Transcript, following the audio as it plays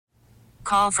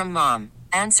Call from mom.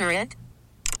 Answer it.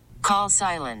 Call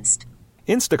silenced.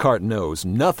 Instacart knows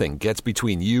nothing gets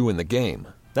between you and the game.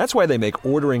 That's why they make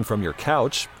ordering from your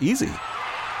couch easy.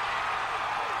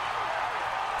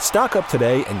 Stock up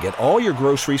today and get all your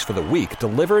groceries for the week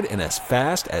delivered in as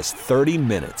fast as 30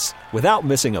 minutes without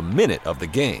missing a minute of the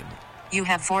game. You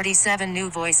have 47 new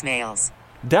voicemails.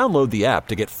 Download the app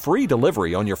to get free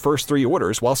delivery on your first 3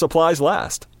 orders while supplies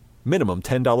last. Minimum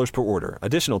 $10 per order.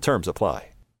 Additional terms apply.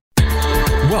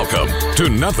 Welcome to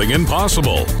Nothing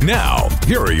Impossible. Now,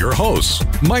 here are your hosts,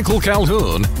 Michael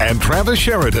Calhoun and Travis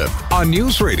Sheridan on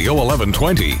News Radio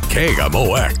 1120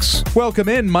 KMOX. Welcome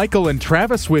in, Michael and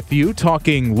Travis with you,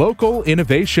 talking local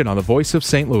innovation on the Voice of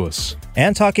St. Louis.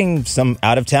 And talking some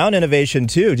out-of-town innovation,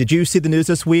 too. Did you see the news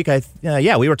this week?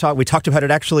 We talked about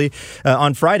it, actually,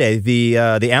 on Friday, the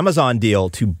Amazon deal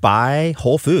to buy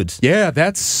Whole Foods. Yeah,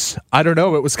 I don't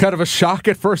know, it was kind of a shock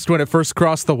at first when it first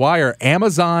crossed the wire.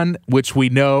 Amazon, which we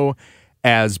know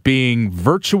as being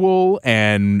virtual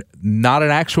and not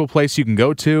an actual place you can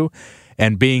go to,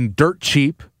 and being dirt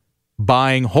cheap,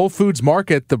 buying Whole Foods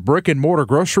Market, the brick-and-mortar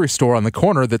grocery store on the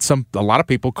corner that a lot of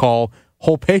people call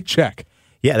Whole Paycheck.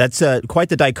 Yeah, that's quite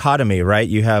the dichotomy, right?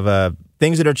 You have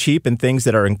things that are cheap and things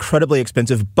that are incredibly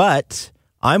expensive. But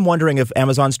I'm wondering if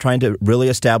Amazon's trying to really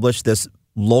establish this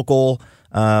local,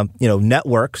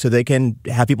 network so they can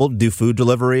have people do food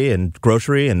delivery and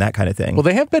grocery and that kind of thing. Well,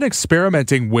 they have been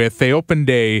experimenting they opened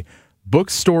a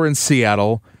bookstore in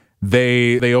Seattle.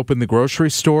 They opened the grocery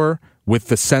store with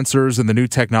the sensors and the new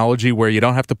technology where you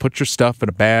don't have to put your stuff in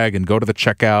a bag and go to the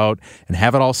checkout and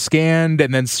have it all scanned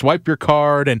and then swipe your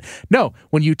card. And no,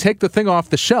 when you take the thing off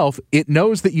the shelf, it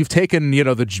knows that you've taken,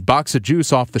 the box of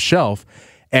juice off the shelf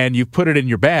and you put it in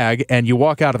your bag and you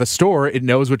walk out of the store, it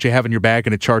knows what you have in your bag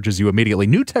and it charges you immediately.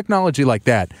 New technology like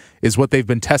that is what they've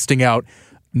been testing out,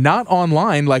 not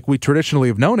online like we traditionally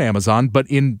have known Amazon, but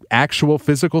in actual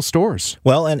physical stores.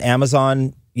 Well, and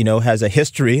Amazon has a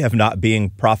history of not being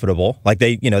profitable. Like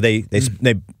they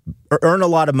earn a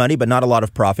lot of money, but not a lot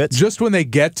of profits. Just when they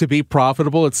get to be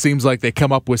profitable, it seems like they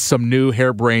come up with some new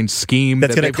harebrained scheme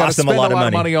that's going to cost them a lot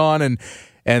of money on,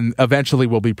 and eventually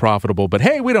will be profitable. But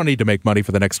hey, we don't need to make money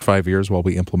for the next 5 years while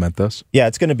we implement this. Yeah,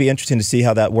 it's going to be interesting to see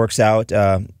how that works out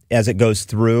as it goes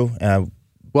through.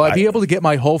 Will I be able to get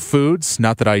my Whole Foods?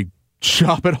 Not that I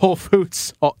shop at Whole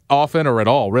Foods often or at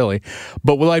all, really.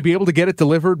 But will I be able to get it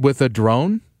delivered with a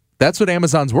drone? That's what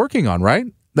Amazon's working on, right?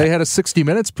 They had a 60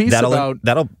 Minutes piece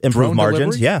that'll improve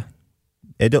margins. Delivery? Yeah,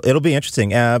 it'll be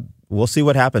interesting. We'll see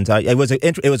what happens. It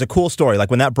was a cool story. Like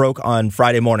when that broke on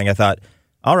Friday morning, I thought,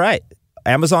 all right,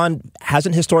 Amazon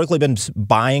hasn't historically been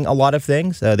buying a lot of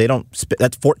things. They don't.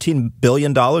 That's $14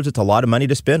 billion. It's a lot of money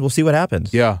to spend. We'll see what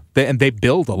happens. Yeah, they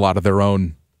build a lot of their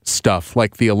own stuff,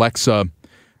 like the Alexa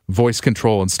voice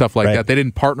control and stuff like that. They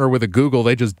didn't partner with a Google.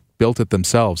 They just built it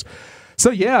themselves. So,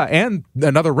 yeah, and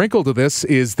another wrinkle to this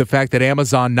is the fact that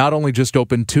Amazon not only just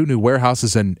opened 2 new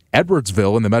warehouses in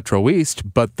Edwardsville in the Metro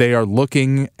East, but they are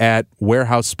looking at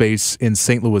warehouse space in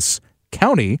St. Louis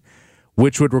County,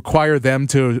 which would require them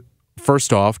to,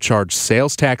 first off, charge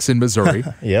sales tax in Missouri,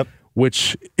 yep,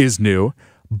 which is new.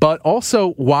 But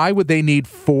also, why would they need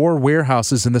 4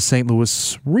 warehouses in the St.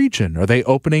 Louis region? Are they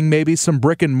opening maybe some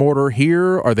brick and mortar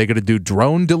here? Are they going to do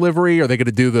drone delivery? Are they going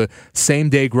to do the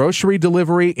same-day grocery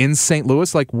delivery in St.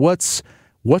 Louis? Like, what's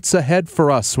ahead for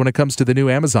us when it comes to the new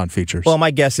Amazon features? Well,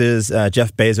 my guess is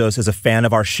Jeff Bezos is a fan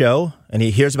of our show, and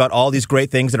he hears about all these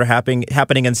great things that are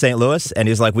happening in St. Louis, and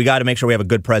he's like, we got to make sure we have a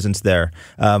good presence there.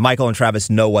 Michael and Travis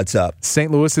know what's up. St.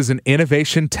 Louis is an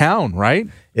innovation town, right?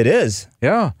 It is.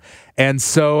 Yeah. And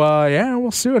so,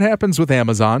 we'll see what happens with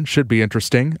Amazon. Should be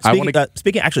interesting.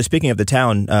 Speaking of the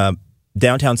town,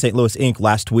 Downtown St. Louis Inc.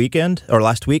 last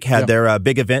week had their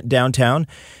big event downtown,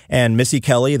 and Missy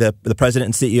Kelly, the president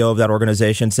and CEO of that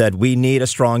organization, said, we need a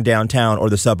strong downtown or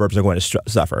the suburbs are going to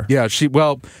suffer. Yeah,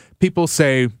 people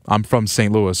say, I'm from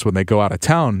St. Louis when they go out of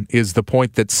town, is the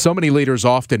point that so many leaders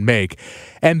often make.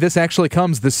 And this actually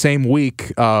comes the same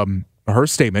week, her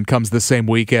statement comes the same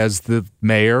week as the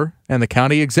mayor and the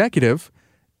county executive,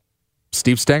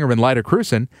 Steve Stengerman, Lyda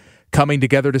Krewson, coming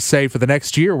together to say for the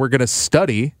next year, we're going to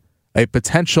study a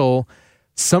potential,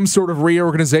 some sort of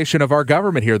reorganization of our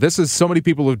government here. This is so many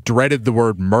people who dreaded the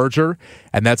word merger,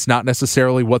 and that's not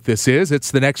necessarily what this is.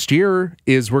 It's the next year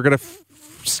is we're going to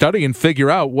study and figure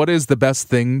out what is the best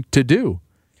thing to do.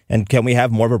 And can we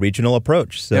have more of a regional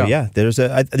approach? So there's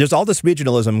all this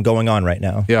regionalism going on right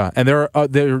now. Yeah, and there are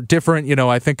different.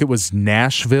 I think it was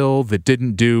Nashville that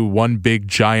didn't do one big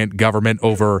giant government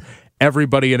over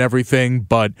everybody and everything,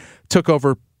 but took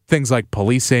over things like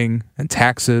policing and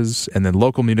taxes, and then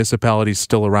local municipalities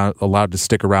still allowed to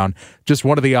stick around. Just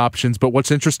one of the options. But what's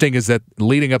interesting is that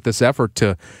leading up this effort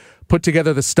to put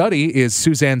together the study is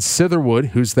Suzanne Sitherwood,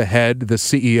 who's the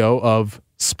CEO of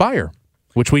Spire,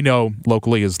 which we know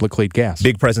locally is Laclede Gas.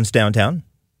 Big presence downtown.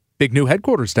 Big new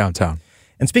headquarters downtown.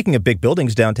 And speaking of big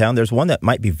buildings downtown, there's one that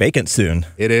might be vacant soon.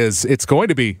 It is. It's going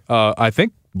to be, I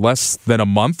think, less than a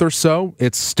month or so.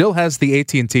 It still has the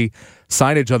AT&T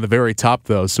signage on the very top,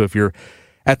 though. So if you're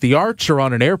at the Arch or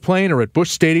on an airplane or at Busch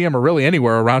Stadium or really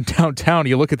anywhere around downtown,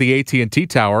 you look at the AT&T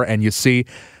tower and you see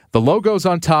the logo's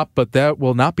on top, but that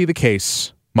will not be the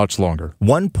case much longer.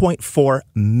 1.4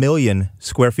 million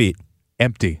square feet.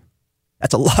 Empty.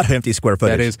 That's a lot of empty square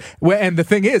footage. That is. Well, and the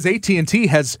thing is, AT&T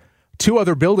has two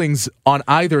other buildings on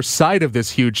either side of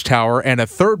this huge tower and a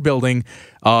third building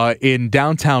in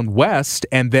downtown West,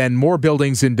 and then more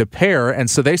buildings in Des Peres. And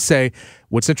so they say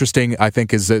what's interesting, I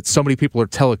think, is that so many people are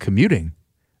telecommuting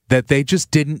that they just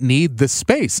didn't need the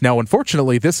space. Now,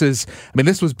 unfortunately, this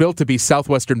was built to be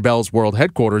Southwestern Bell's world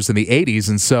headquarters in the 80s,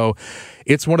 and so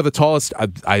it's one of the tallest,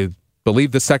 I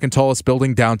believe the second tallest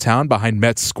building downtown behind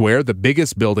Met Square, the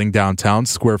biggest building downtown,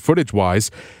 square footage-wise,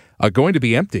 going to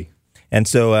be empty. And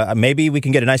so maybe we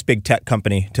can get a nice big tech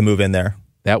company to move in there.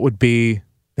 That would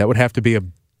have to be a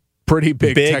pretty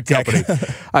big tech company.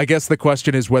 I guess the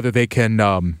question is whether they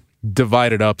can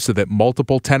divide it up so that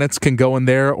multiple tenants can go in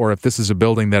there, or if this is a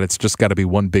building that it's just got to be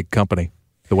one big company,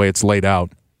 the way it's laid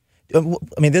out. I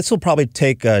mean, this will probably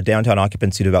take downtown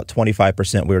occupancy to about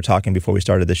 25%. We were talking before we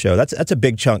started the show. That's a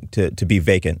big chunk to be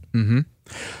vacant. Mm-hmm.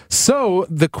 So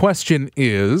the question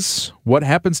is, what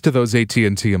happens to those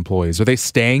AT&T employees? Are they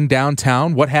staying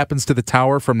downtown? What happens to the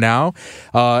tower from now?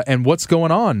 And what's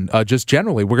going on just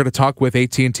generally? We're going to talk with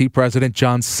AT&T President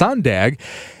John Sondag.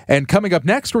 And coming up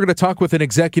next, we're going to talk with an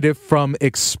executive from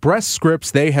Express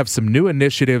Scripts. They have some new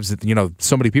initiatives.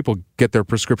 So many people get their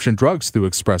prescription drugs through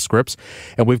Express Scripts.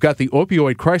 And we've got the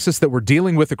opioid crisis that we're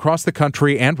dealing with across the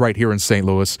country and right here in St.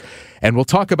 Louis. And we'll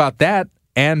talk about that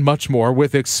and much more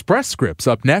with Express Scripts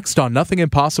up next on Nothing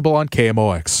Impossible on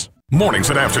KMOX. Mornings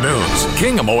and afternoons,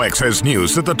 KMOX has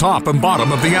news at the top and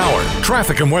bottom of the hour,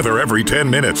 traffic and weather every 10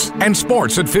 minutes, and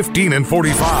sports at 15 and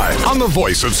 45 on the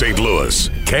voice of St. Louis,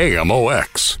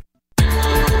 KMOX.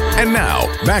 And now,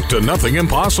 back to Nothing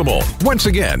Impossible. Once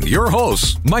again, your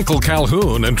hosts, Michael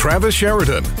Calhoun and Travis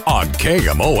Sheridan on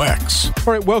KMOX.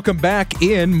 All right, welcome back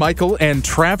in. Michael and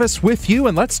Travis with you,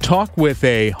 and let's talk with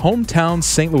a hometown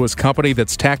St. Louis company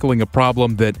that's tackling a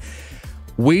problem that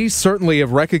we certainly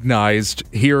have recognized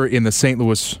here in the St.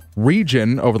 Louis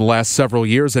region over the last several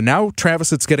years. And now,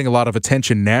 Travis, it's getting a lot of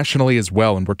attention nationally as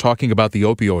well, and we're talking about the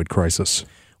opioid crisis.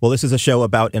 Well, this is a show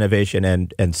about innovation,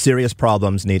 and serious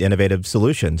problems need innovative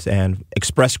solutions, and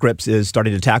Express Scripts is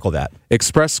starting to tackle that.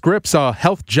 Express Scripts, a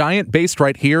health giant based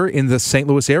right here in the St.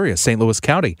 Louis area, St. Louis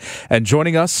County. And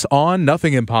joining us on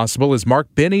Nothing Impossible is Mark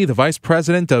Binney, the Vice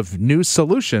President of New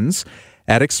Solutions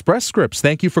at Express Scripts.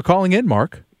 Thank you for calling in,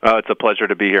 Mark. It's a pleasure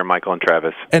to be here, Michael and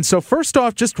Travis. And so first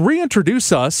off, just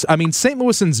reintroduce us. I mean, St.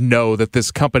 Louisans know that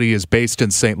this company is based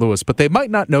in St. Louis, but they might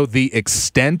not know the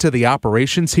extent of the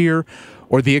operations here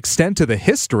or the extent of the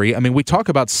history. I mean, we talk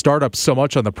about startups so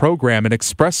much on the program, and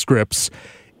Express Scripts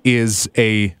is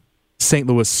a St.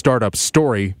 Louis startup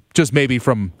story, just maybe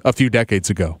from a few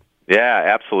decades ago. Yeah,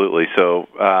 absolutely. So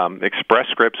Express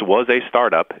Scripts was a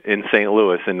startup in St.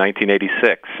 Louis in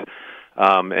 1986.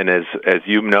 And as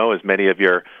you know, as many of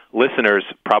your listeners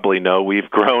probably know, we've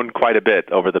grown quite a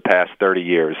bit over the past 30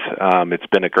 years. It's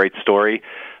been a great story.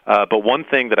 But one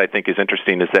thing that I think is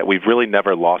interesting is that we've really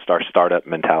never lost our startup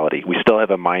mentality. We still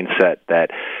have a mindset that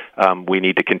we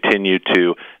need to continue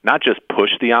to not just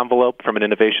push the envelope from an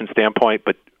innovation standpoint,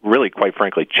 but really, quite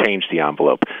frankly, change the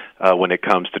envelope when it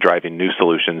comes to driving new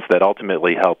solutions that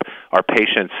ultimately help our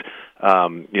patients,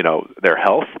 their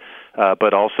health,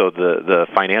 but also the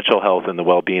financial health and the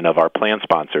well-being of our plan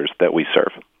sponsors that we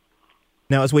serve.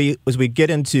 Now, as we get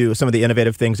into some of the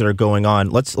innovative things that are going on,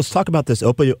 let's talk about this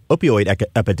opioid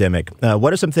epidemic.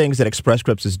 What are some things that Express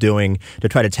Scripts is doing to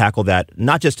try to tackle that,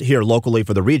 not just here locally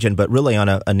for the region, but really on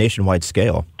a nationwide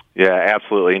scale? Yeah,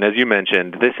 absolutely. And as you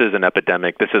mentioned, this is an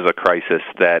epidemic. This is a crisis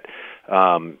that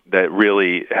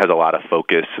really has a lot of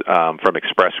focus from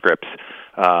Express Scripts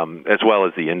as well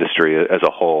as the industry as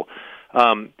a whole.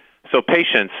 So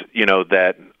patients,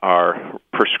 that are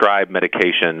prescribed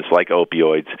medications like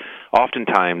opioids,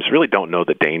 oftentimes really don't know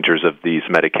the dangers of these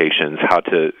medications, how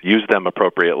to use them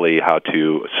appropriately, how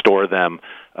to store them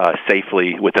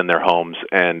safely within their homes,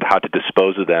 and how to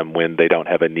dispose of them when they don't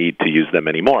have a need to use them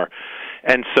anymore.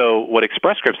 And so what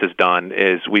Express Scripts has done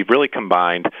is we've really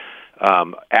combined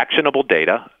actionable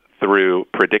data through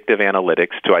predictive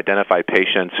analytics to identify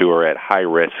patients who are at high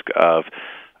risk of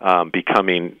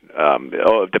becoming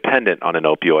dependent on an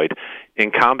opioid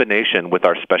in combination with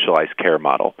our specialized care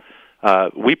model.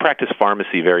 We practice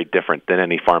pharmacy very different than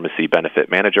any pharmacy benefit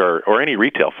manager or any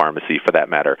retail pharmacy for that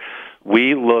matter.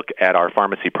 We look at our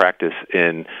pharmacy practice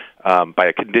by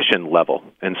a condition level.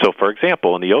 And so, for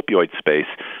example, in the opioid space,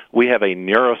 we have a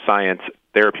neuroscience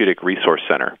therapeutic resource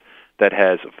center that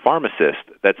has pharmacists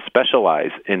that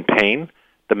specialize in pain,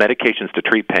 the medications to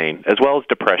treat pain, as well as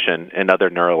depression and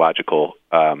other neurological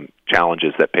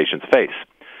challenges that patients face.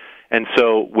 And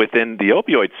so within the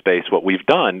opioid space, what we've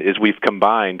done is we've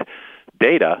combined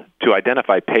data to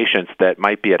identify patients that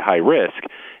might be at high risk,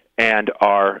 and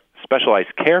our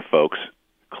specialized care folks,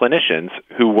 clinicians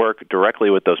who work directly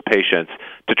with those patients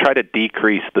to try to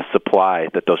decrease the supply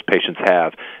that those patients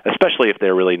have, especially if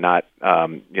they're really not,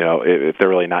 if they're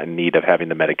really not in need of having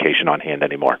the medication on hand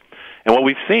anymore. And what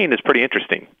we've seen is pretty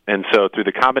interesting. And so through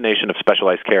the combination of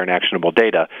specialized care and actionable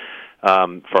data,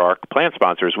 for our plan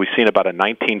sponsors, we've seen about a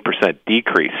 19%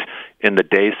 decrease in the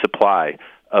day's supply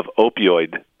of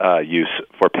opioid use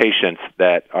for patients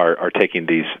that are taking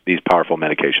these powerful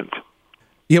medications.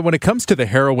 Yeah, when it comes to the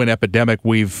heroin epidemic,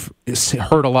 we've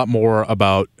heard a lot more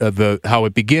about how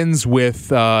it begins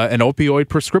with an opioid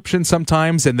prescription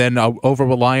sometimes, and then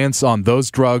over-reliance on those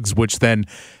drugs, which then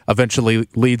eventually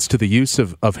leads to the use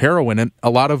of heroin. And a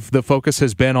lot of the focus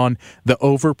has been on the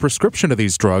over-prescription of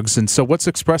these drugs. And so what's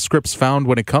Express Scripts found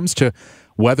when it comes to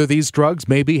whether these drugs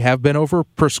maybe have been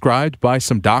overprescribed by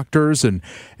some doctors, and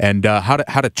how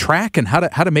to track and how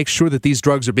to make sure that these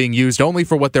drugs are being used only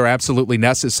for what they're absolutely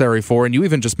necessary for. And you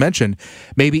even just mentioned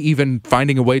maybe even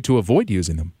finding a way to avoid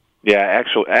using them. Yeah,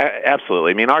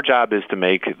 absolutely. I mean, our job is to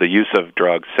make the use of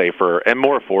drugs safer and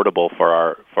more affordable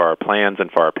for our plans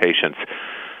and for our patients.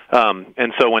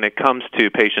 And so when it comes to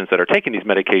patients that are taking these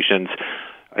medications,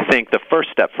 I think the first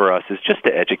step for us is just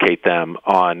to educate them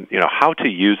on, how to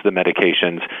use the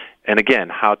medications, and again,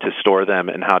 how to store them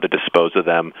and how to dispose of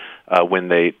them when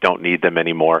they don't need them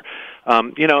anymore.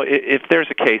 If there's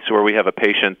a case where we have a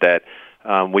patient that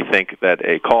we think that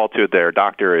a call to their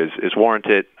doctor is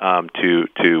warranted,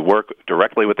 to work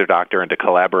directly with their doctor and to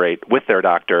collaborate with their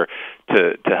doctor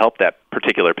to help that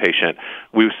particular patient,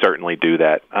 we certainly do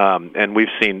that. And we've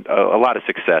seen a lot of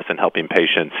success in helping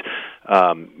patients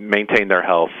maintain their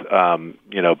health,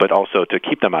 but also to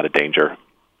keep them out of danger.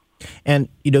 And,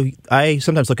 I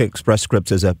sometimes look at Express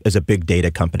Scripts as a big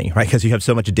data company, right? Because you have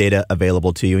so much data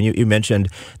available to you. And you mentioned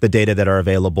the data that are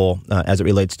available as it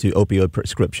relates to opioid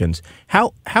prescriptions.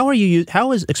 How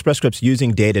is Express Scripts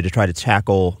using data to try to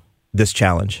tackle this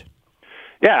challenge?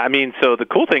 Yeah, I mean, so the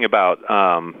cool thing about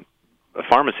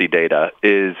pharmacy data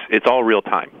is it's all real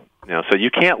time. So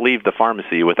you can't leave the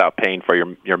pharmacy without paying for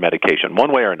your medication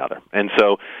one way or another. And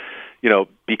so,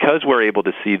 because we're able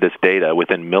to see this data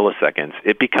within milliseconds,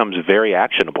 it becomes very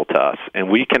actionable to us, and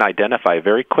we can identify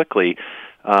very quickly,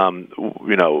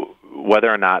 whether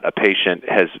or not a patient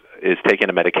is taking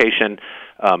a medication.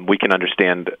 We can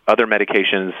understand other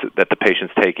medications that the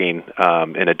patient's taking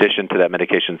in addition to that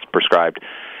medication's prescribed.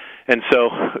 And so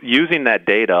using that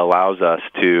data allows us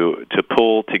to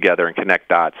pull together and connect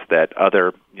dots that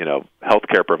other,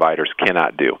 healthcare providers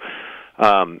cannot do.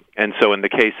 And so in the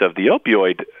case of the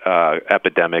opioid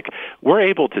epidemic, we're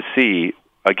able to see,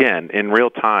 again, in real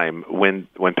time when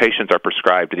patients are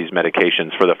prescribed these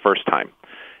medications for the first time.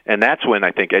 And that's when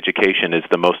I think education is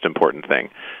the most important thing.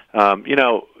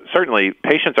 Certainly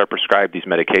patients are prescribed these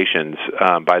medications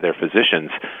by their physicians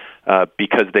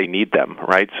because they need them,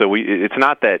 right? So it's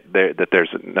not that there's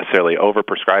necessarily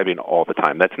overprescribing all the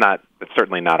time. That's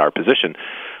certainly not our position.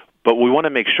 But we want to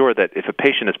make sure that if a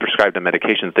patient is prescribed a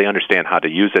medication, they understand how to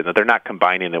use it, and that they're not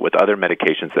combining it with other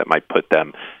medications that might put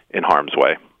them in harm's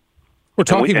way. We're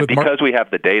talking with because we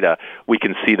have the data, we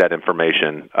can see that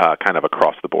information kind of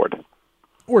across the board.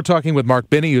 We're talking with Mark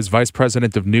Binney, who's Vice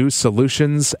President of New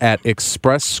Solutions at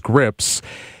Express Scripts.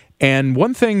 And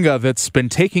one thing that's been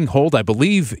taking hold, I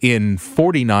believe, in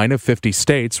 49 of 50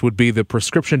 states would be the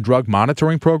prescription drug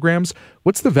monitoring programs.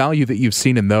 What's the value that you've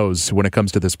seen in those when it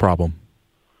comes to this problem?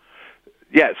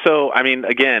 Yeah, so I mean,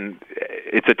 again,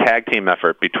 it's a tag team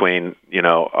effort between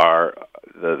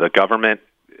the government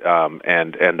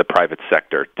and the private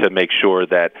sector to make sure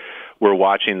that we're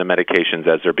watching the medications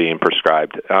as they're being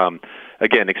prescribed.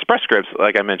 Again, Express Scripts,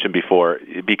 like I mentioned before,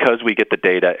 because we get the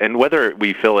data, and whether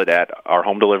we fill it at our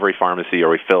home delivery pharmacy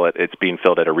or it's being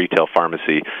filled at a retail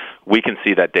pharmacy, we can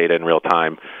see that data in real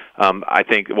time. I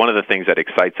think one of the things that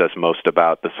excites us most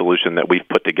about the solution that we've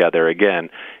put together, again,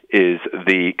 is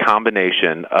the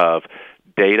combination of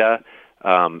data,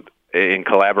 in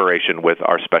collaboration with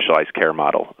our specialized care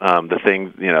model. The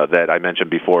thing that I mentioned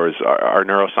before is our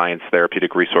Neuroscience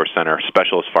Therapeutic Resource Center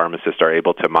specialist pharmacists are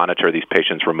able to monitor these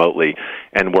patients remotely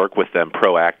and work with them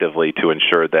proactively to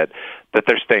ensure that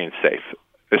they're staying safe,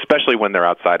 especially when they're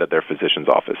outside of their physician's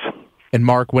office. And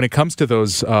Mark, when it comes to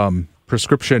those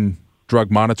prescription drug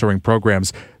monitoring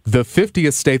programs, the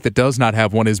 50th state that does not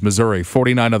have one is Missouri.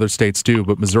 49 other states do,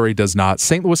 but Missouri does not.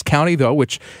 St. Louis County, though,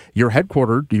 which your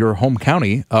headquartered, your home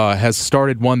county, has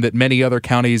started one that many other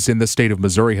counties in the state of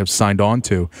Missouri have signed on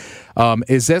to.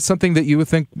 Is that something that you would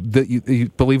think that you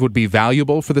believe would be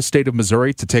valuable for the state of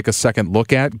Missouri to take a second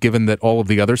look at, given that all of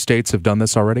the other states have done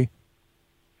this already?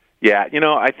 Yeah,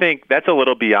 I think that's a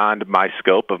little beyond my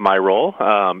scope of my role.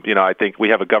 I think we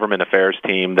have a government affairs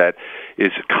team that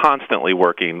is constantly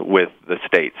working with the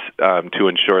states to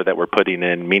ensure that we're putting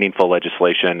in meaningful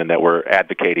legislation and that we're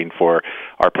advocating for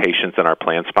our patients and our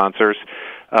plan sponsors.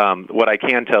 What I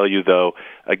can tell you, though,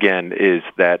 again, is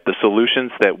that the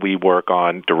solutions that we work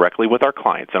on directly with our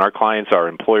clients, and our clients are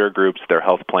employer groups, their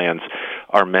health plans,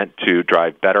 are meant to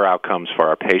drive better outcomes for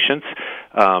our patients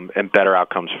and better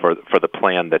outcomes for the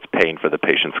plan that's paying for the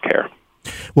patient's care.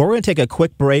 Well, we're going to take a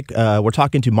quick break. We're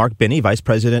talking to Mark Binney, Vice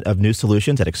President of New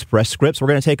Solutions at Express Scripts. We're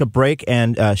going to take a break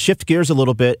and shift gears a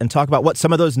little bit and talk about what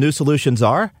some of those new solutions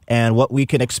are and what we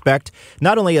can expect,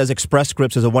 not only as Express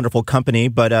Scripts as a wonderful company,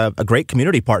 but a great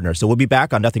community partner. So we'll be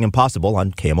back on Nothing Impossible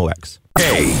on KMOX.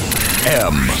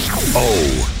 KMOX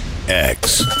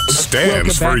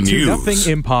stands for Welcome back news. to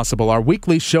Nothing Impossible, our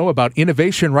weekly show about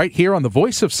innovation right here on the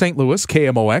Voice of St. Louis,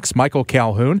 KMOX, Michael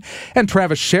Calhoun and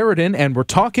Travis Sheridan, and we're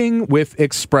talking with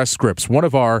Express Scripts, one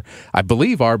of our, I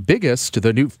believe, our biggest,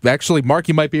 actually, Mark,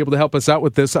 you might be able to help us out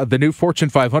with this, the new Fortune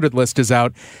 500 list is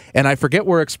out, and I forget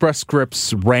where Express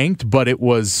Scripts ranked, but it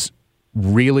was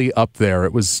really up there.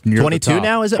 It was near 22 the top.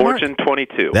 now, is it, Mark? Fortune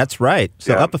 22. That's right.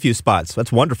 So up a few spots.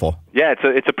 That's wonderful. Yeah,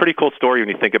 it's a pretty cool story when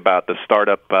you think about the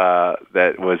startup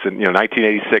that was in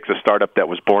 1986, a startup that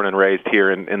was born and raised here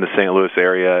in the St. Louis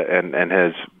area and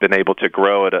has been able to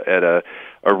grow at a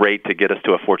rate to get us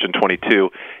to a Fortune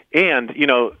 22. And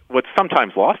what's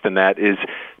sometimes lost in that is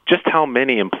just how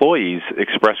many employees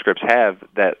Express Scripts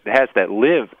that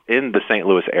live in the St.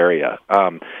 Louis area.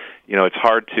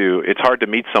 It's hard to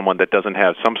meet someone that doesn't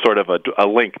have some sort of a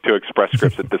link to Express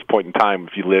Scripts at this point in time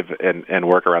if you live and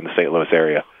work around the St. Louis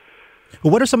area.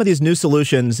 Well, what are some of these new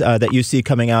solutions that you see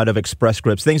coming out of Express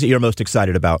Scripts, things that you're most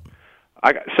excited about?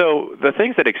 So the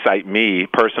things that excite me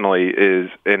personally is,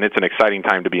 and it's an exciting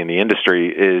time to be in the industry,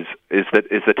 is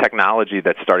the technology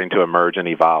that's starting to emerge and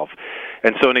evolve.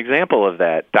 And so an example of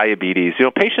that, diabetes.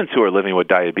 Patients who are living with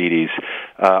diabetes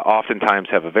oftentimes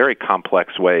have a very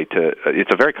complex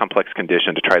it's a very complex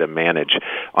condition to try to manage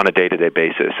on a day-to-day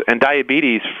basis. And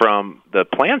diabetes, from the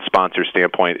plan sponsor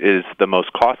standpoint, is the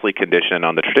most costly condition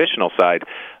on the traditional side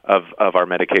of our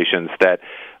medications that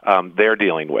they're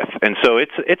dealing with. And so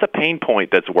it's a pain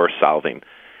point that's worth solving.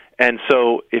 And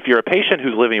so if you're a patient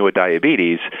who's living with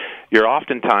diabetes, you're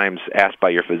oftentimes asked by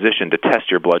your physician to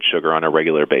test your blood sugar on a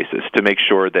regular basis to make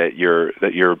sure that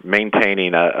you're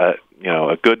maintaining a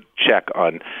good check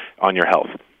on your health.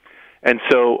 And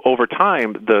so over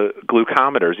time, the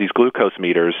glucometers, these glucose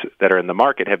meters that are in the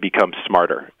market, have become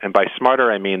smarter. And by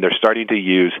smarter, I mean they're starting to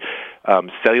use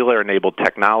cellular-enabled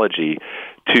technology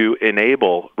to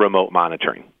enable remote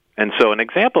monitoring. And so an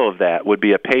example of that would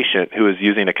be a patient who is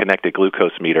using a connected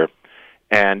glucose meter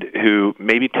and who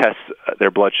maybe tests their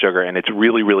blood sugar and it's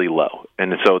really, really low.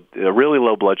 And so a really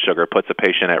low blood sugar puts a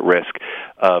patient at risk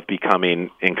of becoming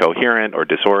incoherent or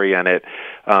disoriented.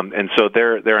 And so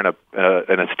they're in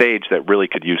a stage that really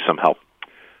could use some help.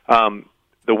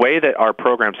 The way that our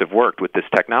programs have worked with this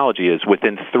technology is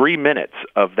within 3 minutes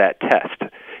of that test,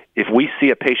 if we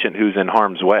see a patient who's in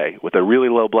harm's way with a really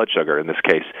low blood sugar, in this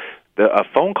case, a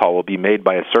phone call will be made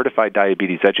by a certified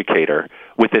diabetes educator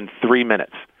within 3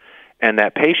 minutes. And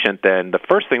that patient, then, the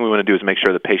first thing we want to do is make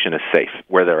sure the patient is safe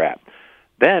where they're at.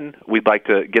 Then we'd like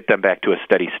to get them back to a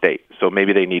steady state. So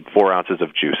maybe they need 4 ounces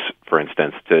of juice, for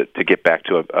instance, to get back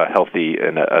to a healthy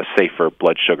and a safer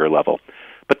blood sugar level.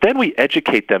 But then we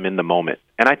educate them in the moment.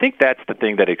 And I think that's the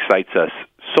thing that excites us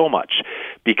so much,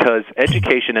 because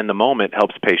education in the moment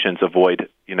helps patients avoid,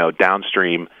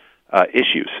 downstream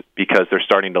issues, because they're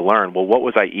starting to learn, well, what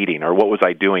was I eating or what was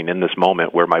I doing in this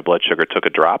moment where my blood sugar took a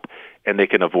drop, and they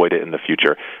can avoid it in the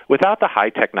future. Without the high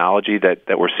technology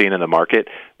that we're seeing in the market,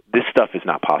 this stuff is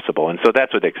not possible, and so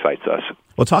that's what excites us.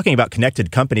 Well, talking about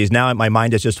connected companies, now my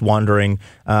mind is just wandering.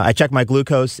 I check my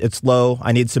glucose, it's low,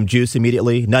 I need some juice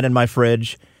immediately, none in my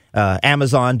fridge.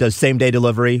 Amazon does same-day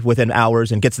delivery within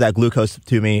hours and gets that glucose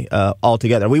to me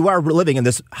altogether. We are living in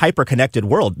this hyper-connected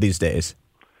world these days.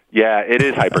 Yeah, it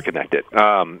is hyper-connected.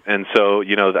 And so,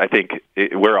 I think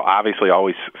we're obviously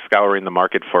always scouring the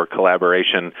market for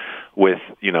collaboration with,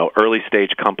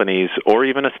 early-stage companies or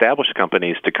even established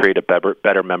companies to create a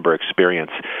better member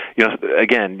experience.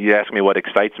 Again, you ask me what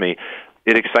excites me.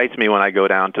 It excites me when I go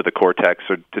down to the Cortex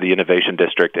or to the Innovation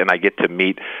District and I get to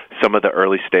meet some of the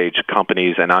early-stage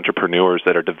companies and entrepreneurs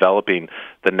that are developing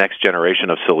the next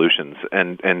generation of solutions.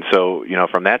 And so,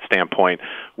 from that standpoint,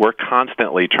 we're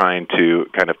constantly trying to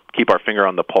kind of keep our finger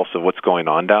on the pulse of what's going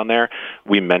on down there.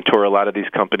 We mentor a lot of these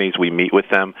companies. We meet with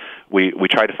them. We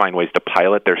try to find ways to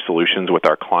pilot their solutions with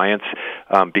our clients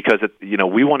because,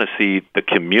 we want to see the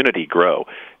community grow.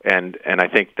 And I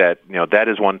think that that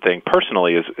is one thing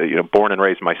personally is born and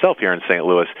raised myself here in St.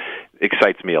 Louis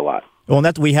excites me a lot. Well,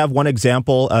 we have one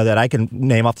example that I can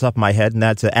name off the top of my head, and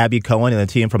that's Abby Cohen and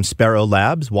the team from Sparrow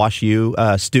Labs,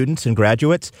 WashU students and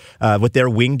graduates with their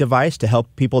Wing device to help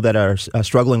people that are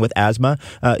struggling with asthma.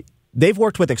 They've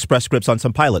worked with Express Scripts on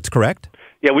some pilots, correct?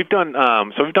 Yeah, we've done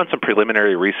some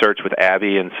preliminary research with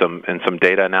Abby and some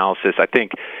data analysis. I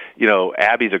think,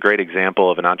 Abby's a great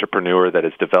example of an entrepreneur that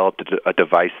has developed a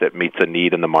device that meets a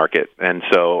need in the market. And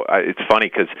so it's funny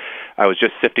because I was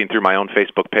just sifting through my own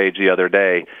Facebook page the other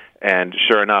day, and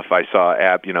sure enough, I saw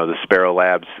the Sparrow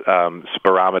Labs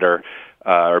spirometer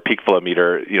or peak flow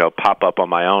meter, pop up on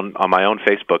my own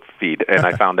Facebook feed, and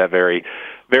I found that very,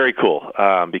 very cool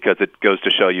because it goes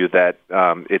to show you that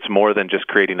it's more than just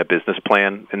creating a business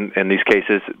plan. In these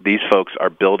cases, these folks are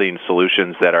building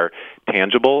solutions that are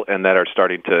tangible and that are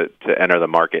starting to enter the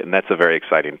market, and that's a very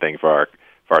exciting thing for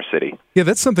our city. Yeah,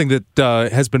 that's something that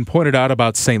has been pointed out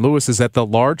about St. Louis is that the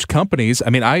large companies.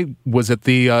 I mean, I was at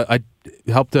I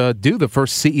helped do the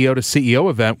first CEO to CEO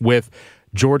event with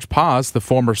George Paz, the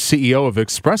former CEO of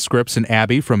Express Scripts, and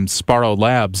Abby from Sparrow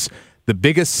Labs, the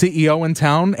biggest CEO in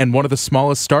town and one of the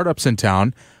smallest startups in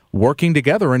town, working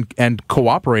together and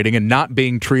cooperating and not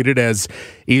being treated as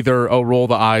either, roll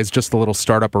the eyes, just a little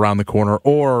startup around the corner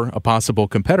or a possible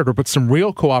competitor, but some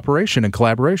real cooperation and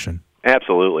collaboration.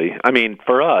 Absolutely. I mean,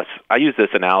 for us, I use this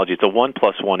analogy. It's a 1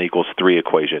 + 1 = 3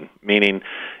 equation, meaning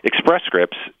Express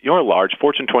Scripts, you're a large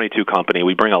Fortune 22 company.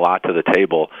 We bring a lot to the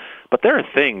table. But there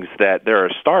are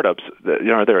startups,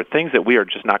 there are things that we are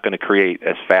just not going to create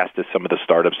as fast as some of the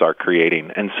startups are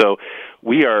creating. And so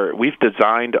we've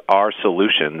designed our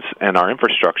solutions and our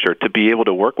infrastructure to be able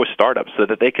to work with startups so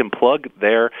that they can plug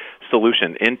their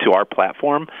solution into our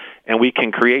platform, and we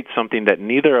can create something that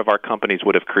neither of our companies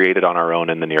would have created on our own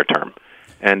in the near term.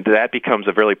 And that becomes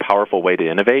a really powerful way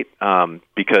to innovate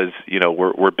because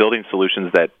we're building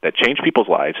solutions that change people's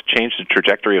lives, change the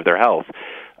trajectory of their health.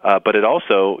 But it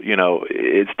also,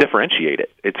 it's differentiated.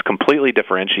 It's completely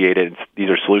differentiated. These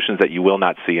are solutions that you will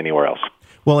not see anywhere else.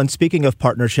 Well, and speaking of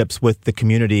partnerships with the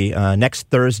community, next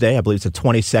Thursday, I believe it's the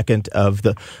 22nd of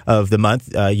the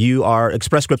month,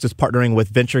 Express Scripts is partnering with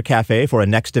Venture Cafe for a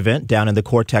next event down in the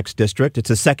Cortex District. It's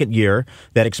the second year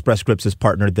that Express Scripts is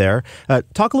partnered there.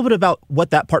 Talk a little bit about what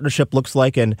that partnership looks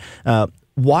like and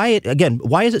why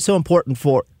is it so important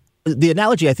for. The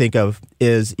analogy I think of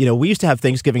is, we used to have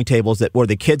Thanksgiving tables where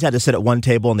the kids had to sit at one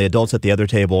table and the adults at the other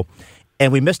table,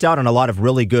 and we missed out on a lot of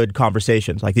really good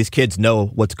conversations. Like these kids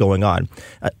know what's going on.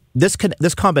 This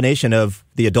combination of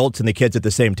the adults and the kids at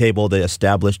the same table, the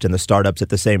established and the startups at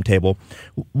the same table,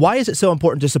 why is it so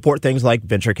important to support things like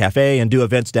Venture Cafe and do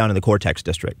events down in the Cortex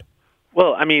District?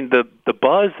 Well, I mean, the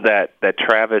buzz that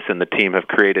Travis and the team have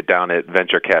created down at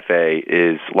Venture Cafe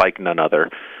is like none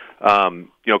other.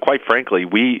 Quite frankly,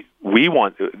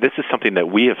 this is something that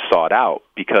we have sought out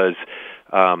because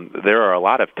there are a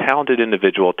lot of talented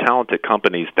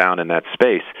companies down in that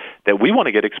space that we want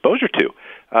to get exposure to.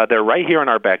 They're right here in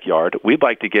our backyard. We'd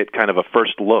like to get kind of a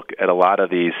first look at a lot of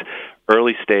these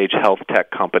early stage health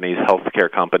tech companies,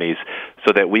 healthcare companies,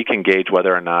 so that we can gauge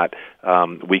whether or not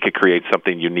we could create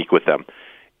something unique with them.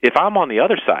 If I'm on the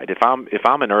other side, if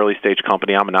I'm an early stage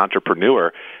company, I'm an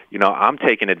entrepreneur, I'm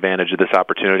taking advantage of this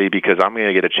opportunity because I'm going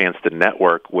to get a chance to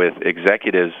network with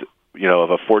executives, of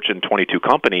a Fortune 22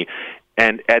 company.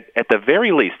 And at the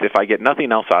very least, if I get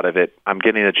nothing else out of it, I'm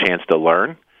getting a chance to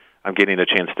learn, I'm getting a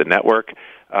chance to network,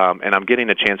 and I'm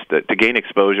getting a chance to gain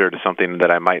exposure to something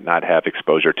that I might not have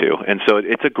exposure to. And so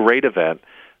it's a great event.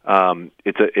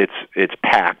 It's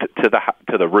packed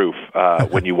to the roof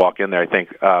when you walk in there. I think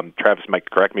Travis might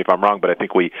correct me if I'm wrong, but I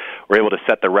think we were able to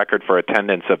set the record for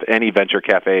attendance of any Venture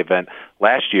Cafe event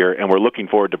last year, and we're looking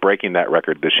forward to breaking that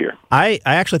record this year. I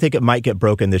actually think it might get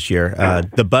broken this year.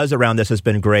 The buzz around this has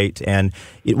been great, and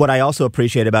what I also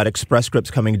appreciate about Express Scripts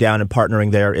coming down and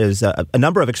partnering there is a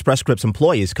number of Express Scripts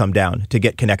employees come down to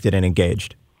get connected and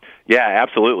engaged. Yeah,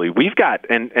 absolutely. We've got,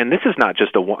 and this is not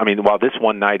just while this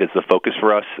one night is the focus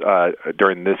for us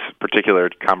during this particular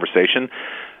conversation,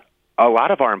 a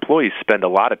lot of our employees spend a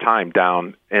lot of time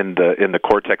down in the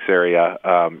Cortex area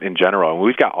in general. And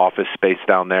we've got office space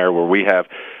down there where we have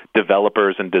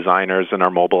developers and designers in our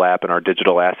mobile app and our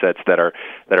digital assets that are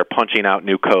punching out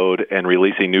new code and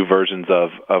releasing new versions of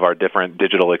our different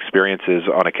digital experiences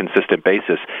on a consistent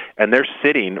basis. And they're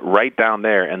sitting right down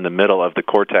there in the middle of the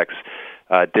Cortex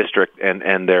district,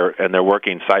 and they're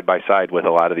working side by side with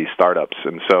a lot of these startups.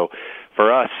 And so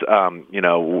for us,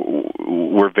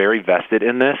 we're very vested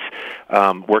in this.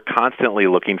 We're constantly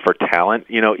looking for talent.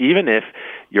 Even if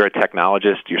you're a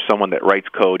technologist, you're someone that writes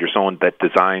code, you're someone that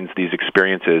designs these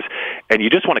experiences, and you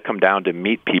just want to come down to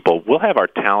meet people, we'll have our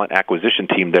talent acquisition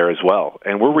team there as well.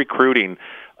 And we're recruiting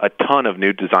a ton of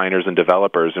new designers and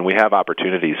developers, and we have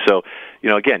opportunities. So,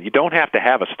 again, you don't have to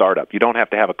have a startup. You don't have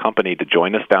to have a company to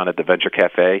join us down at the Venture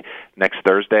Cafe next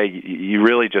Thursday. You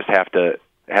really just have to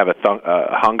have a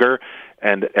hunger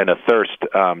and a thirst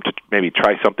to maybe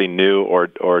try something new or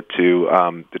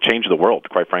to change the world,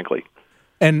 quite frankly.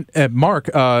 And Mark,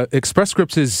 Express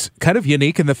Scripts is kind of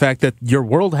unique in the fact that your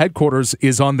world headquarters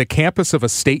is on the campus of a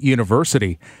state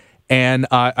university. And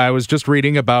I was just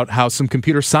reading about how some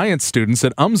computer science students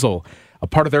at UMSL, a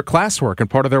part of their classwork and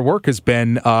part of their work has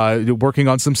been working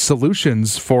on some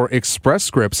solutions for Express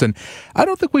Scripts. And I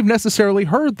don't think we've necessarily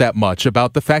heard that much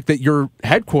about the fact that your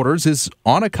headquarters is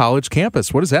on a college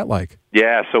campus. What is that like?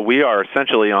 Yeah, so we are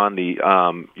essentially on the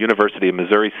University of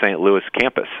Missouri St. Louis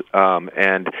campus,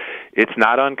 and it's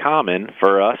not uncommon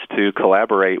for us to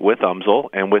collaborate with UMSL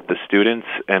and with the students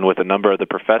and with a number of the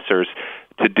professors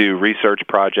to do research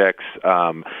projects,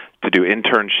 to do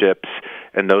internships,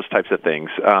 and those types of things.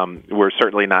 We're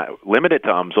certainly not limited to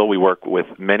UMSL. We work with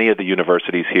many of the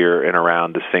universities here and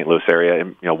around the St. Louis area,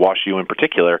 and Wash U in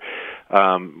particular.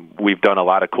 We've done a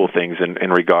lot of cool things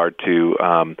in regard to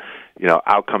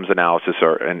outcomes analysis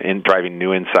and in driving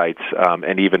new insights,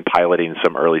 and even piloting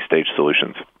some early stage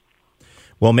solutions.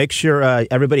 Well, make sure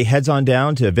everybody heads on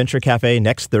down to Venture Cafe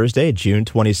next Thursday, June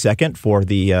 22nd, for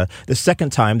the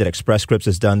second time that Express Scripts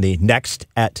has done the Next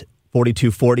at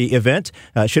 4240 event.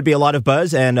 Should be a lot of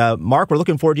buzz. And Mark, we're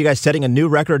looking forward to you guys setting a new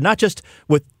record, not just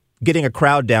with getting a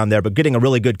crowd down there, but getting a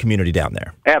really good community down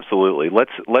there. Absolutely.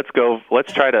 Let's go.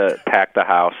 Let's try to pack the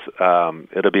house.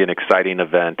 It'll be an exciting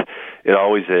event. It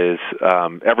always is.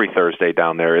 Every Thursday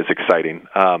down there is exciting.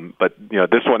 But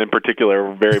this one in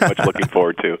particular, we're very much looking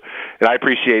forward to. And I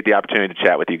appreciate the opportunity to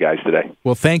chat with you guys today.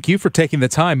 Well, thank you for taking the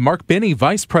time. Mark Binney,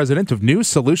 Vice President of New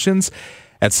Solutions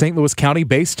at St. Louis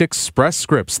County-based Express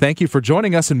Scripts. Thank you for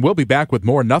joining us, and we'll be back with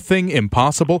more Nothing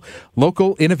Impossible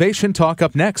local innovation talk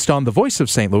up next on the Voice of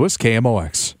St. Louis,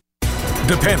 KMOX.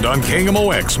 Depend on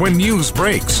KMOX when news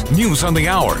breaks. News on the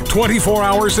hour, 24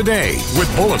 hours a day,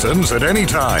 with bulletins at any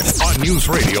time on News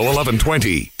Radio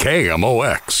 1120,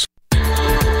 KMOX.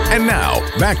 And now,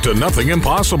 back to Nothing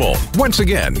Impossible. Once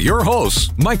again, your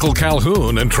hosts, Michael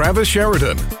Calhoun and Travis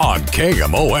Sheridan on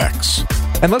KMOX.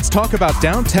 And let's talk about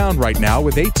downtown right now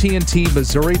with AT&T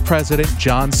Missouri President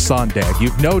John Sondag.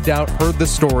 You've no doubt heard the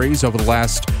stories over the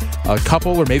last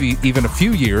couple or maybe even a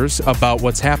few years about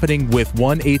what's happening with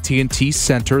one AT&T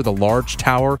Center, the large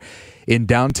tower in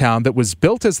downtown that was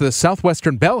built as the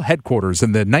Southwestern Bell headquarters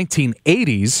in the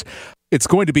 1980s. It's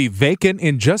going to be vacant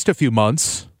in just a few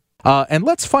months. And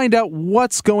let's find out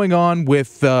what's going on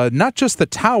with not just the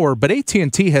tower, but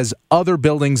AT&T has other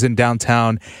buildings in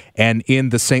downtown and in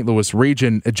the St. Louis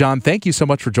region. John, thank you so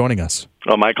much for joining us.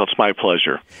 Oh, Michael, it's my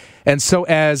pleasure. And so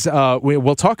as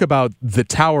we'll talk about the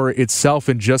tower itself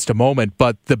in just a moment,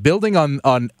 but the building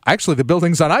actually the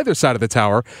buildings on either side of the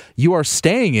tower, you are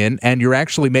staying in and you're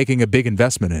actually making a big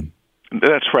investment in.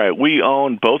 That's right. We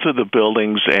own both of the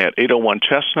buildings at 801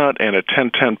 Chestnut and at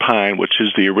 1010 Pine, which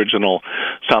is the original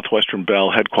Southwestern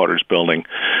Bell headquarters building.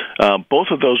 Both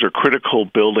of those are critical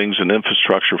buildings and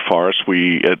infrastructure for us.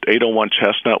 At 801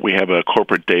 Chestnut, we have a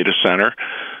corporate data center.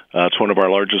 It's one of our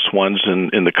largest ones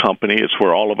in the company. It's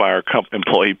where all of our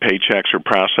employee paychecks are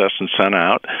processed and sent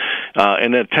out.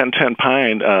 And at 1010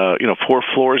 Pine, 4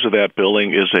 floors of that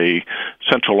building is a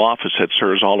central office that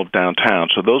serves all of downtown.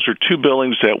 So those are 2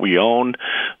 buildings that we own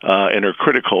and are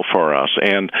critical for us.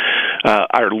 And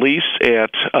our lease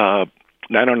at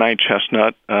 909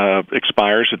 Chestnut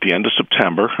expires at the end of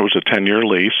September. It was a 10-year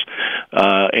lease.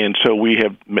 And so we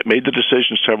have made the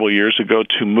decision several years ago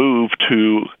to move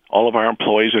to all of our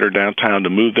employees that are downtown, to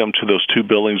move them to those 2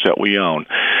 buildings that we own.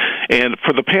 And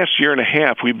for the past year and a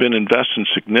half, we've been investing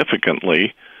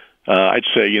significantly I'd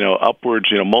say, upwards,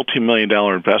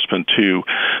 multi-million-dollar investment to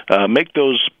make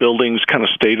those buildings kind of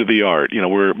state-of-the-art.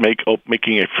 We're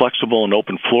making a flexible and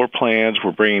open floor plans.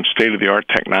 We're bringing state-of-the-art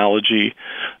technology.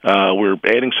 We're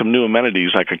adding some new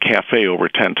amenities like a cafe over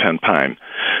 1010 Pine.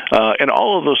 And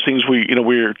all of those things,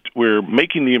 we're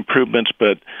making the improvements,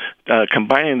 but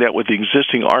combining that with the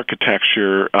existing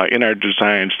architecture in our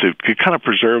designs to kind of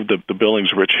preserve the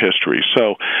building's rich history.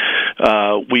 So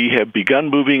we have begun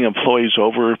moving employees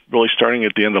over really starting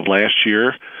at the end of last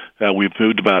year. We've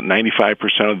moved about 95%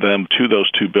 of them to those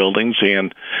two buildings,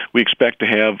 and we expect to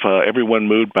have everyone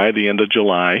moved by the end of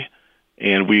July.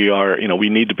 And we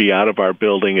need to be out of our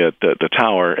building at the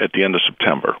tower at the end of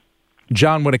September.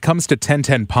 John, when it comes to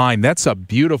 1010 Pine, that's a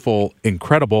beautiful,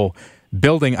 incredible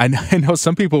building. I know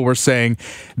some people were saying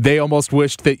they almost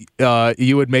wished that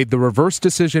you had made the reverse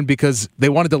decision because they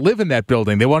wanted to live in that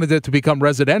building. They wanted it to become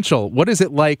residential. What is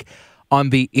it like on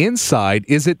the inside?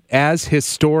 Is it as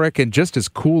historic and just as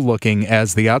cool looking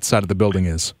as the outside of the building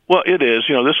is? Well, it is.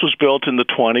 This was built in the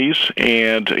 20s,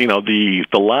 and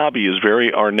the lobby is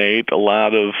very ornate. A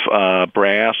lot of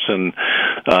brass and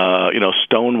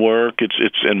stonework.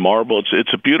 It's in marble.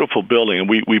 It's a beautiful building, and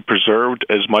we preserved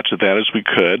as much of that as we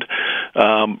could.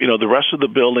 The rest of the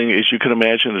building, as you can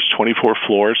imagine, is 24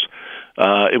 floors.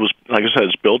 It was, like I said,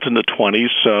 it's built in the 20s,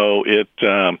 so it,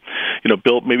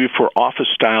 built maybe for office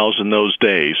styles in those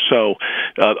days. So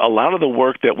a lot of the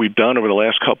work that we've done over the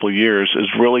last couple of years is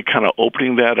really kind of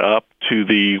opening that up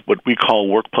to what we call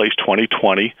Workplace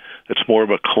 2020. It's more of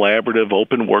a collaborative,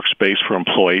 open workspace for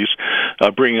employees,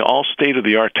 bringing all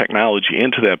state-of-the-art technology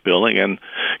into that building. And,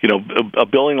 a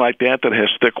building like that has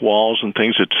thick walls and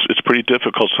things, it's pretty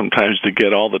difficult sometimes to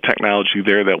get all the technology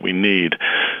there that we need.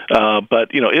 But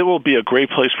it will be a great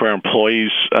place for our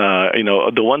employees.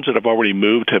 The ones that have already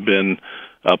moved have been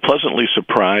pleasantly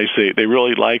surprised. They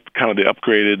really like kind of the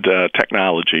upgraded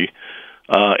technology.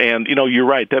 And you're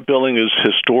right. That building is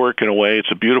historic in a way.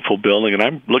 It's a beautiful building, and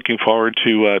I'm looking forward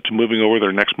to moving over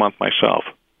there next month myself.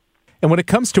 And when it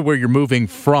comes to where you're moving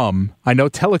from, I know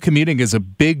telecommuting is a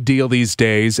big deal these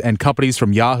days, and companies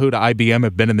from Yahoo to IBM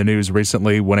have been in the news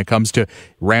recently when it comes to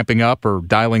ramping up or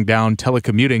dialing down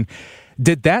telecommuting.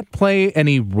 Did that play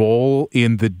any role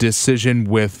in the decision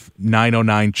with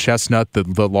 909 Chestnut,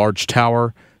 the large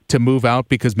tower, to move out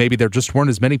because maybe there just weren't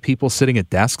as many people sitting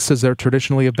at desks as there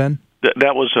traditionally have been?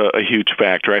 That was a huge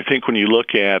factor. I think when you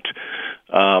look at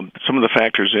some of the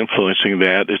factors influencing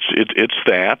that, it's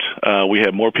that we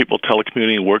have more people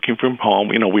telecommuting, working from home.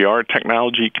 We are a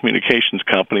technology communications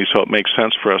company, so it makes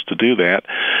sense for us to do that.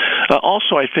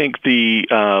 Also, I think the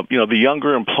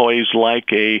younger employees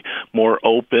like a more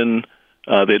open.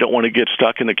 They don't want to get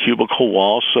stuck in a cubicle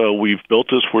wall, so we've built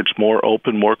this where it's more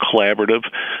open, more collaborative.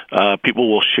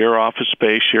 People will share office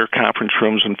space, share conference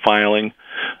rooms and filing.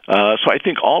 So I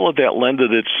think all of that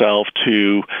lended itself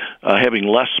to having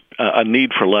a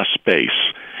need for less space.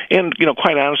 And,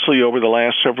 quite honestly, over the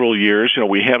last several years,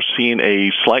 we have seen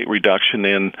a slight reduction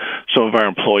in some of our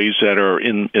employees that are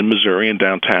in Missouri and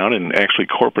downtown and actually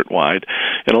corporate-wide.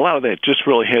 And a lot of that just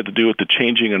really had to do with the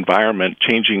changing environment,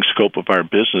 changing scope of our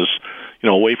business,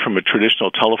 away from a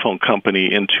traditional telephone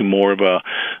company into more of a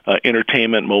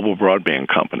entertainment mobile broadband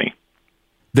company.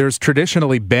 There's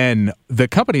traditionally been, the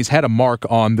company's had a mark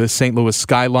on the St. Louis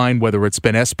skyline, whether it's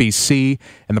been SBC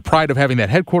and the pride of having that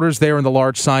headquarters there in the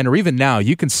large sign, or even now,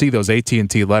 you can see those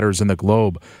AT&T letters in the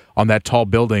globe on that tall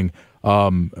building,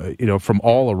 from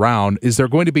all around. Is there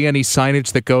going to be any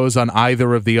signage that goes on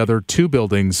either of the other two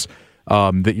buildings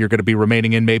that you're going to be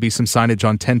remaining in? Maybe some signage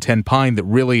on 1010 Pine that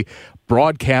really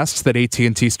broadcasts that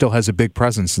AT&T still has a big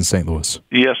presence in St. Louis?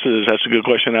 Yes, it is. That's a good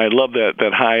question. I love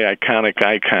that high iconic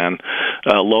icon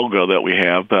logo that we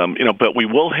have. But we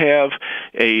will have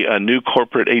a new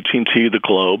corporate AT&T, the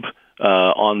Globe,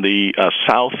 on the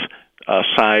south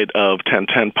side of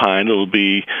 1010 Pine. It'll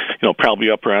be,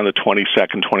 probably up around the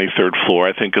 22nd, 23rd floor.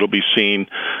 I think it'll be seen,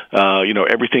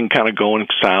 everything kind of going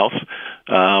south.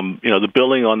 The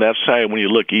building on that side, when you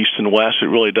look east and west, it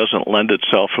really doesn't lend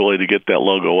itself really to get that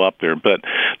logo up there. But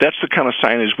that's the kind of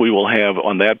signage we will have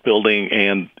on that building,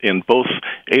 and in both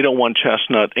 801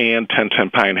 Chestnut and 1010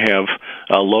 Pine have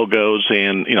logos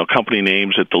and, company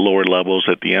names at the lower levels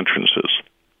at the entrances.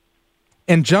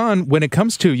 And John, when it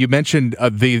comes to, you mentioned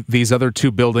these other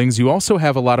two buildings, you also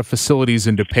have a lot of facilities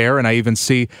in Des Peres, and I even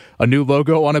see a new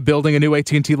logo on a building, a new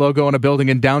AT&T logo on a building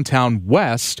in downtown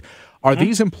West. Are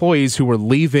these employees who are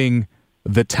leaving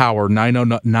the tower,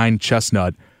 909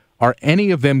 Chestnut, are any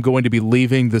of them going to be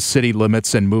leaving the city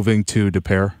limits and moving to Des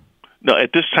Peres? No, at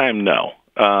this time, no.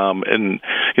 And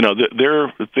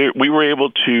we were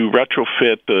able to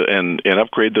retrofit and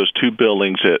upgrade those two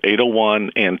buildings at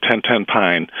 801 and 1010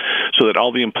 Pine, so that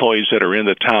all the employees that are in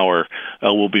the tower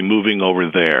will be moving over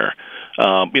there.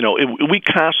 We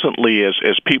constantly,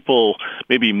 as people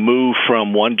maybe move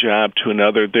from one job to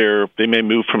another, they may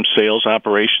move from sales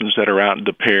operations that are out in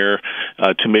De Pere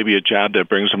to maybe a job that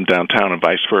brings them downtown and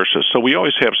vice versa. So we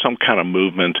always have some kind of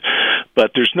movement,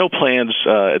 but there's no plans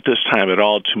at this time at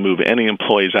all to move any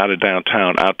employees out of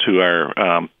downtown out to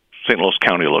our St. Louis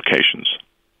County locations.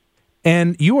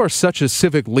 And you are such a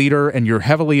civic leader, and you're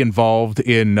heavily involved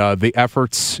in the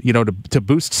efforts, to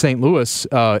boost St. Louis.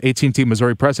 AT&T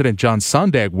Missouri President John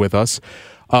Sondag with us.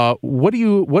 What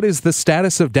is the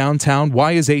status of downtown?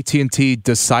 Why is AT&T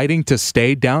deciding to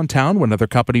stay downtown when other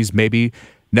companies maybe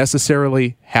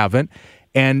necessarily haven't?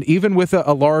 And even with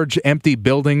a large empty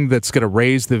building that's going to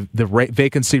raise the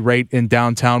vacancy rate in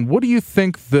downtown, what do you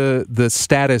think the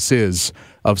status is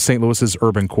of St. Louis's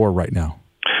urban core right now?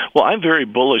 Well, I'm very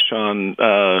bullish on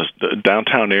the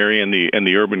downtown area and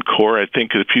the urban core. I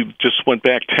think if you just went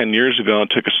back 10 years ago and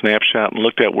took a snapshot and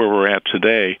looked at where we're at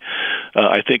today,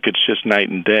 I think it's just night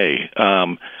and day.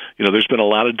 There's been a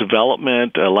lot of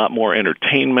development, a lot more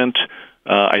entertainment.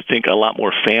 I think a lot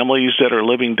more families that are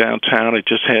living downtown. It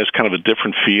just has kind of a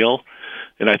different feel.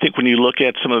 And I think when you look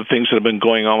at some of the things that have been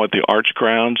going on with the Arch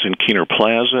Grounds in Keener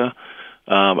Plaza,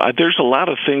 there's a lot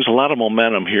of things, a lot of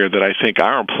momentum here that I think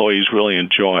our employees really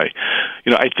enjoy.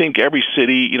 I think every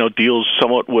city, deals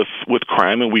somewhat with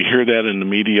crime, and we hear that in the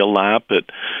media a lot. But,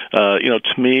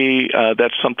 to me,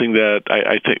 that's something that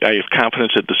I think I have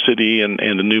confidence that the city and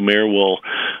the new mayor will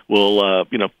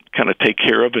kind of take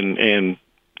care of and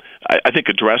I think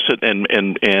address it and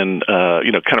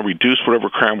kind of reduce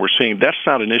whatever crime we're seeing. That's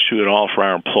not an issue at all for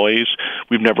our employees.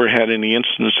 We've never had any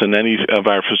instance in any of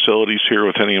our facilities here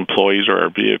with any employees or our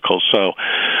vehicles. So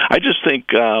I just think,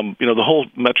 the whole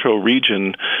metro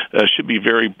region should be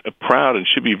very proud and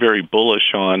should be very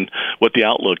bullish on what the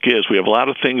outlook is. We have a lot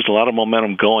of things, a lot of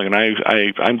momentum going, and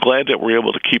I'm glad that we're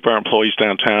able to keep our employees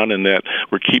downtown and that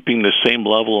we're keeping the same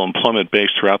level of employment base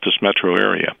throughout this metro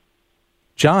area.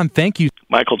 John, thank you.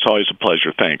 Michael, it's always a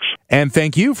pleasure. Thanks. And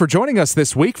thank you for joining us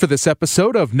this week for this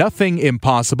episode of Nothing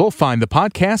Impossible. Find the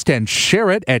podcast and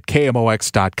share it at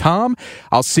KMOX.com.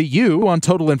 I'll see you on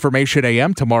Total Information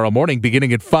AM tomorrow morning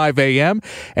beginning at 5 a.m.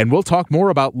 And we'll talk more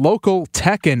about local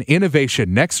tech and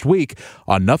innovation next week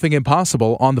on Nothing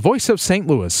Impossible on the Voice of St.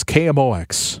 Louis,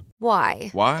 KMOX.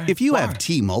 Why? If you have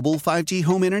T-Mobile 5G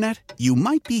home internet, you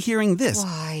might be hearing this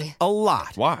a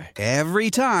lot. Why? Every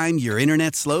time your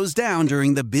internet slows down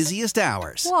during the busiest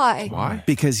hours. Why?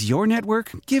 Because your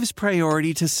network gives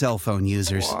priority to cell phone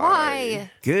users.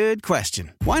 Why? Good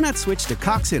question. Why not switch to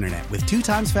Cox Internet with 2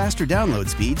 times faster download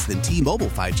speeds than T-Mobile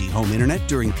 5G home internet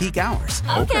during peak hours?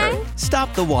 Okay.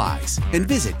 Stop the whys and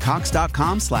visit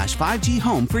Cox.com/5G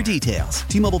home for details.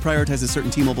 T-Mobile prioritizes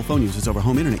certain T-Mobile phone users over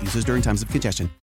home internet users during times of congestion.